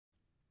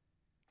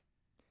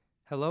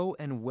Hello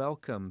and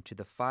welcome to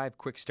the 5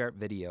 Quick Start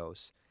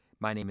videos.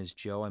 My name is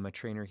Joe. I'm a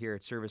trainer here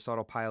at Service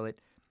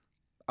Autopilot.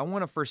 I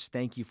want to first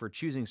thank you for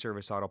choosing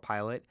Service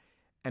Autopilot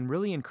and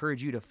really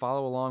encourage you to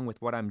follow along with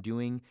what I'm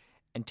doing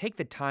and take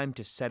the time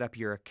to set up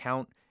your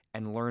account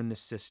and learn the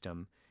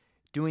system.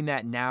 Doing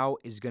that now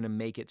is going to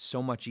make it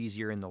so much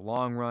easier in the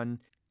long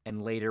run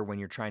and later when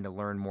you're trying to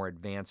learn more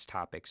advanced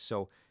topics.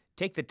 So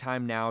take the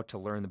time now to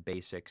learn the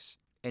basics.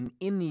 And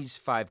in these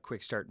 5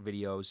 Quick Start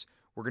videos,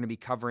 we're going to be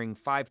covering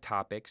 5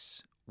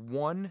 topics.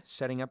 1,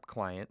 setting up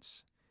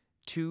clients.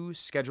 2,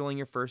 scheduling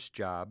your first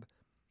job.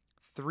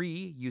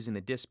 3, using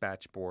the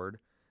dispatch board.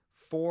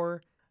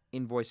 4,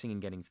 invoicing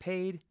and getting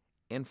paid.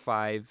 And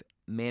 5,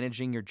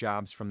 managing your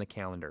jobs from the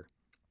calendar.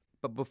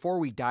 But before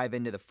we dive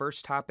into the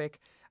first topic,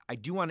 I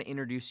do want to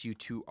introduce you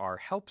to our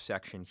help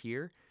section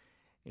here.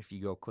 If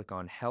you go click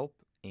on help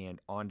and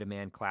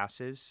on-demand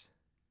classes,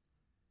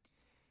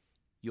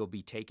 you'll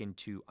be taken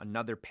to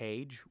another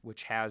page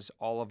which has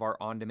all of our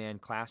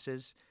on-demand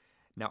classes.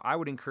 Now, I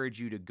would encourage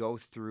you to go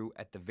through,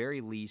 at the very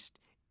least,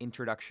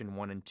 Introduction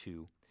 1 and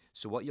 2.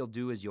 So what you'll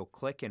do is you'll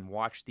click and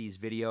watch these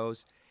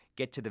videos,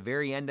 get to the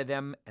very end of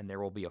them, and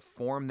there will be a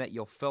form that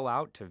you'll fill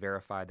out to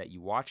verify that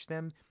you watched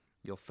them.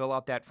 You'll fill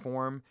out that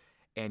form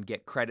and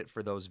get credit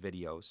for those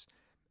videos.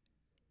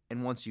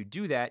 And once you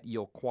do that,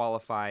 you'll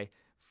qualify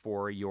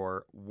for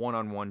your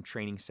one-on-one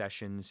training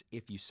sessions.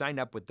 If you sign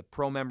up with the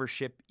Pro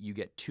membership, you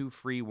get 2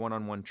 free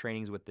one-on-one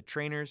trainings with the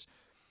trainers.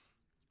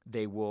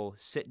 They will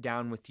sit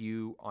down with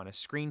you on a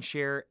screen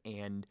share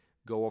and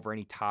go over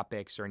any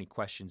topics or any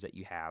questions that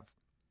you have.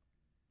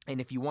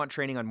 And if you want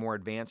training on more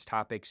advanced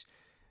topics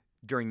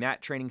during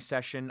that training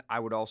session, I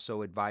would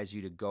also advise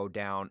you to go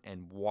down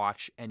and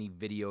watch any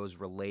videos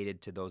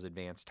related to those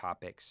advanced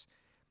topics.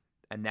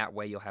 And that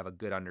way you'll have a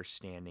good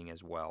understanding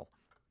as well.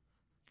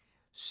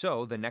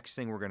 So the next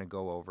thing we're going to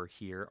go over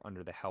here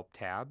under the Help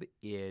tab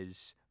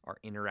is our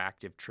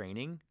interactive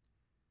training.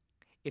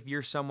 If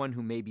you're someone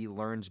who maybe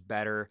learns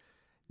better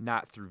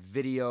not through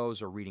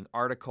videos or reading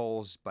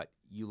articles, but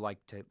you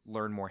like to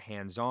learn more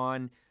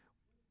hands-on,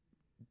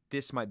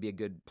 this might be a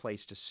good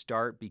place to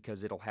start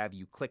because it'll have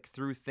you click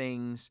through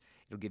things.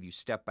 It'll give you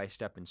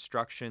step-by-step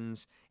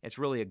instructions. It's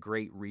really a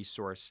great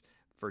resource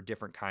for a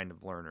different kind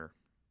of learner.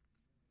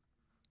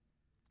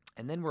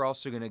 And then we're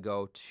also going to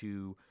go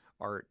to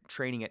our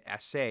Training at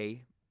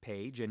SA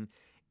page. And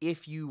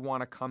if you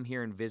want to come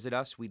here and visit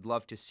us, we'd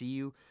love to see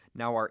you.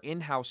 Now, our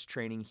in-house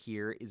training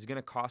here is going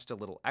to cost a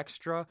little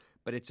extra,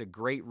 but it's a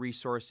great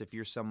resource if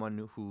you're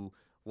someone who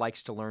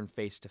likes to learn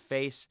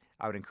face-to-face.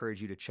 I would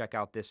encourage you to check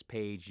out this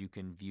page. You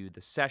can view the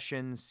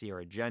sessions, see our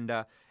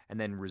agenda, and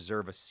then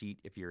reserve a seat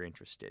if you're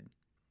interested.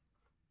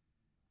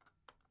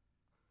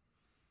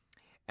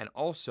 And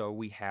also,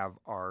 we have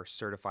our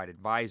certified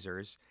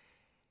advisors.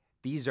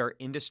 These are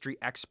industry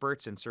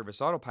experts and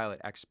Service Autopilot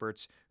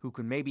experts who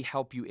can maybe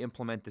help you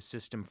implement the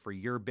system for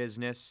your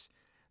business.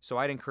 So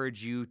I'd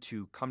encourage you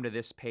to come to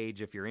this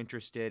page if you're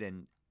interested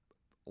and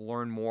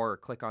learn more, or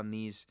click on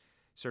these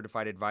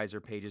certified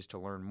advisor pages to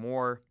learn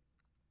more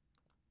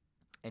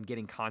and get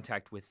in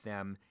contact with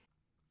them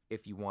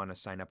if you want to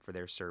sign up for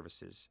their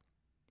services.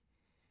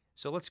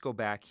 So let's go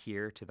back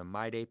here to the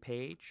My Day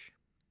page.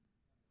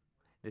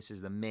 This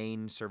is the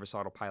main Service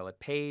Autopilot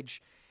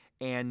page,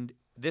 and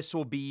this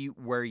will be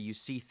where you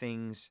see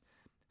things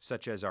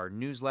such as our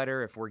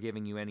newsletter. If we're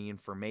giving you any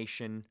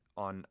information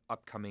on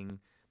upcoming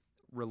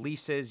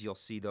releases, you'll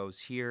see those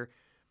here.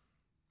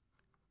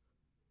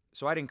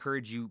 So I'd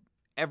encourage you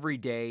every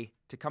day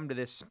to come to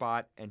this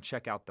spot and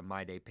check out the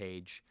My Day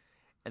page.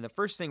 And the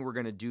first thing we're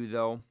going to do,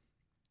 though,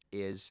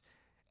 is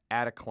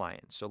add a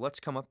client. So let's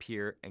come up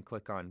here and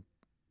click on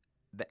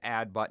the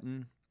Add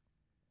button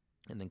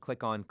and then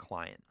click on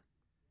Client.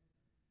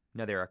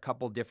 Now, there are a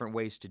couple different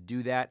ways to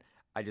do that.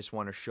 I just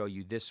want to show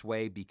you this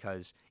way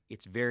because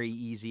it's very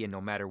easy, and no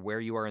matter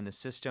where you are in the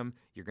system,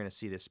 you're going to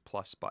see this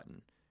plus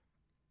button.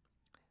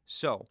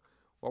 So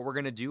what we're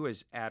going to do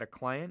is add a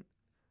client.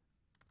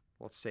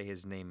 Let's say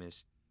his name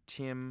is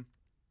Tim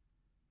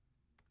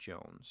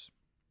Jones.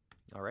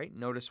 All right,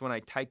 notice when I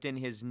typed in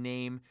his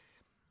name,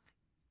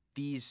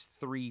 these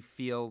 3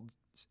 fields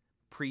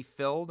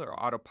pre-filled or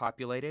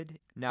auto-populated.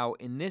 Now,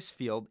 in this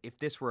field, if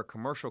this were a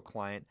commercial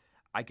client,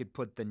 I could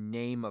put the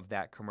name of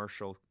that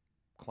commercial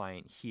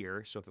client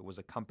here. So if it was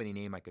a company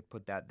name, I could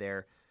put that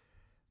there.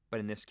 But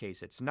in this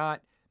case, it's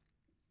not.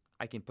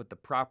 I can put the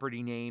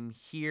property name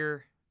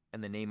here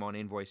and the name on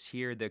invoice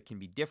here. They can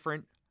be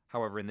different.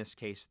 However, in this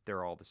case,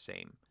 they're all the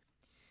same.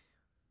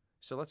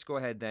 So let's go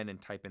ahead then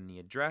and type in the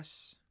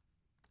address.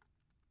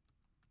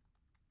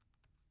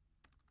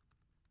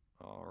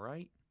 All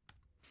right.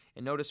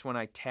 And notice when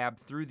I tab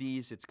through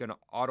these, it's going to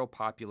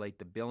auto-populate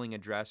the billing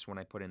address when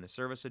I put in the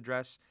service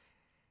address.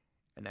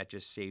 And that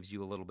just saves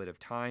you a little bit of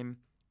time.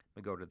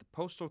 We go to the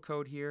postal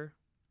code here.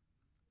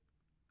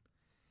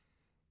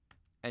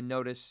 And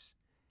notice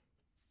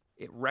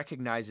it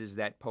recognizes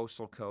that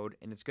postal code,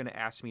 and it's going to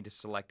ask me to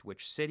select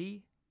which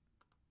city.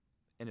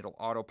 And it'll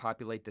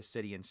auto-populate the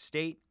city and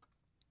state.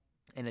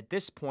 And at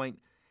this point,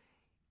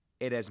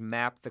 it has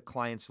mapped the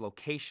client's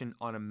location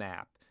on a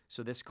map.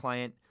 So this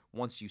client,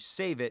 once you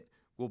save it,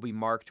 will be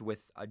marked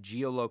with a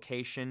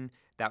geolocation.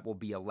 That will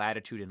be a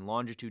latitude and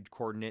longitude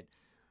coordinate,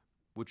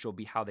 which will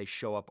be how they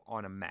show up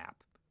on a map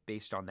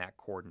based on that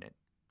coordinate.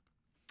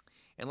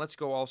 And let's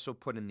go also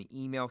put in the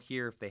email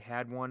here if they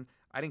had one.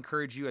 I'd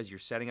encourage you, as you're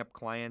setting up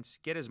clients,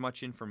 get as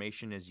much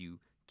information as you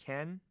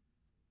can.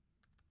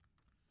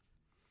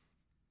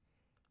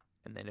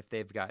 And then if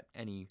they've got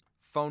any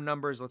phone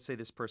numbers, let's say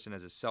this person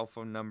has a cell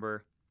phone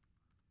number,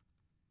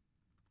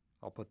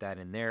 I'll put that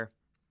in there.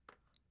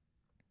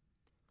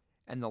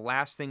 And the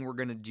last thing we're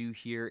going to do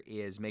here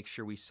is make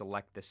sure we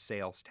select the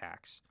sales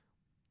tax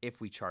if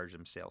we charge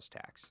them sales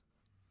tax.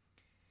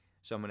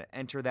 So I'm going to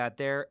enter that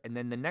there, and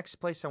then the next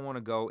place I want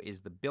to go is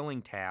the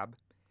billing tab,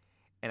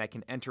 and I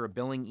can enter a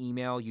billing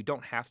email. You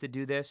don't have to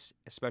do this,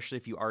 especially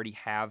if you already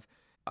have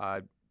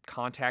a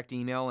contact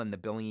email and the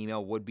billing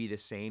email would be the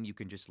same. You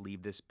can just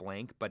leave this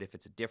blank, but if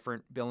it's a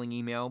different billing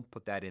email,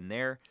 put that in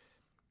there.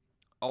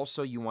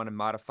 Also, you want to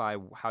modify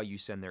how you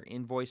send their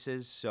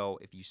invoices. So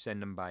if you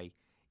send them by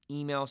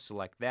email,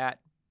 select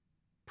that,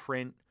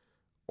 print,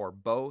 or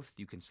both.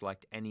 You can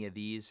select any of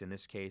these. In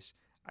this case,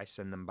 I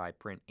send them by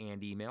print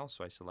and email,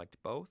 so I select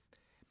both.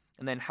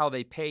 And then how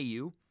they pay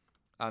you,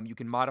 you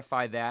can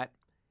modify that.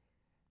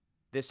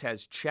 This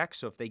has check,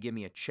 so if they give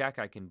me a check,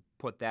 I can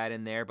put that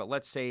in there. But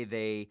let's say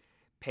they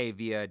pay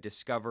via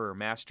Discover or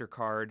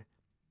MasterCard,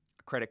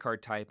 credit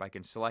card type, I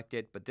can select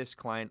it. But this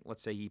client,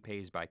 let's say he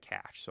pays by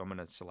cash, so I'm going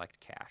to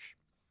select cash.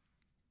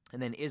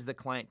 And then is the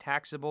client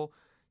taxable?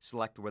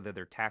 Select whether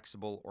they're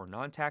taxable or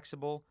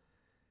non-taxable.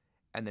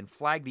 And then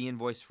flag the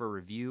invoice for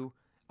review.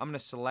 I'm going to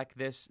select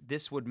this.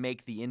 This would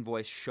make the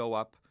invoice show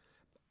up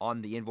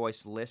on the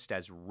invoice list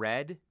as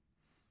red,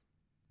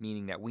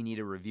 meaning that we need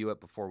to review it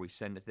before we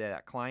send it to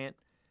that client.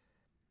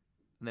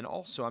 And then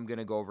also I'm going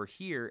to go over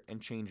here and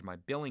change my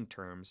billing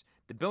terms.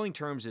 The billing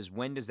terms is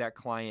when does that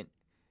client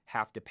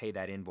have to pay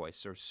that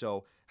invoice?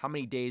 So how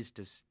many days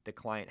does the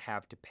client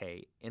have to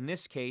pay? In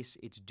this case,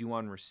 it's due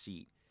on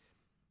receipt.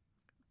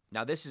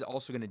 Now this is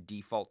also going to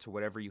default to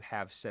whatever you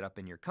have set up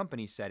in your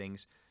company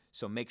settings.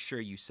 So make sure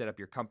you set up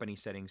your company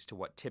settings to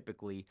what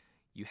typically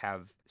you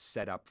have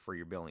set up for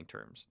your billing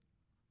terms.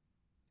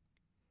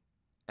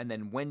 And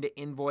then when to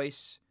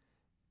invoice,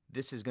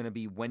 this is going to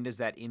be when does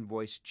that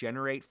invoice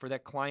generate for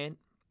that client.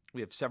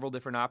 We have several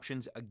different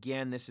options.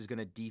 Again, this is going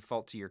to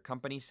default to your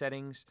company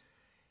settings.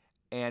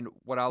 And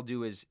what I'll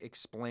do is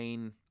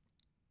explain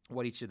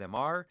what each of them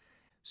are.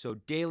 So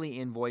daily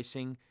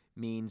invoicing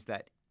means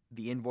that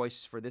the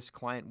invoice for this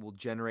client will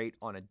generate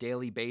on a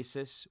daily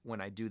basis when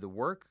I do the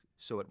work.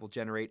 So it will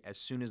generate as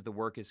soon as the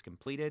work is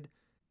completed.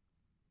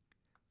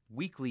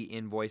 Weekly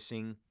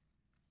invoicing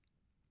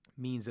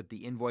means that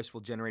the invoice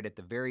will generate at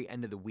the very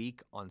end of the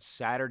week on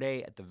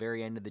Saturday at the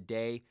very end of the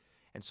day.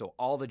 And so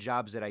all the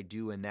jobs that I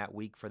do in that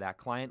week for that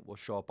client will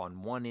show up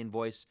on one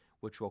invoice,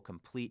 which will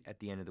complete at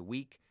the end of the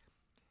week.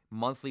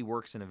 Monthly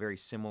works in a very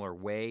similar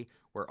way,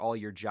 where all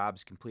your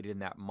jobs completed in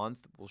that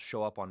month will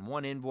show up on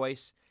one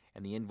invoice,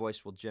 and the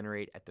invoice will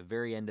generate at the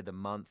very end of the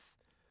month,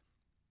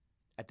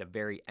 at the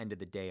very end of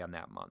the day on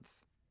that month.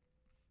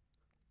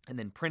 And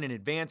then print in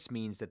advance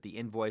means that the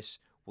invoice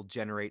will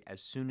generate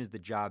as soon as the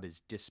job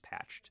is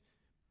dispatched.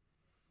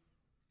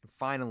 And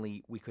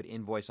finally, we could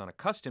invoice on a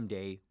custom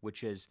day,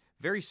 which is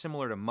very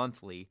similar to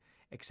monthly,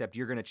 except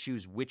you're going to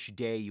choose which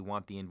day you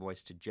want the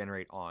invoice to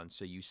generate on.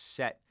 So you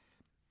set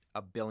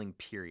a billing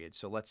period.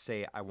 So let's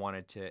say I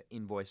wanted to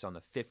invoice on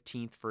the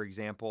 15th, for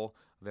example,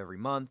 of every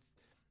month.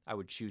 I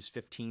would choose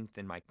 15th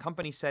in my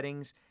company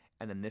settings,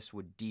 and then this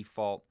would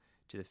default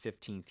to the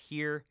 15th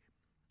here.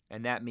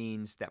 And that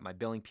means that my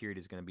billing period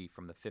is going to be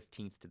from the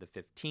 15th to the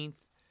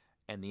 15th,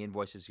 and the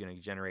invoice is going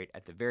to generate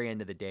at the very end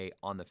of the day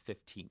on the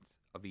 15th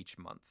of each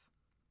month.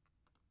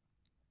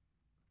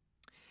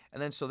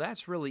 And then so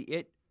that's really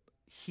it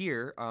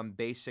here,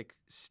 basic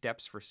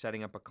steps for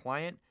setting up a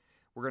client.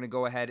 We're going to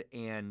go ahead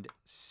and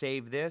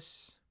save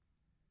this.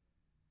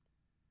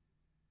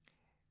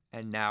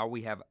 And now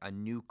we have a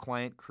new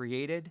client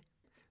created.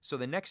 So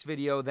the next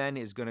video then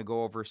is going to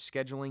go over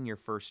scheduling your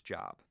first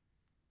job.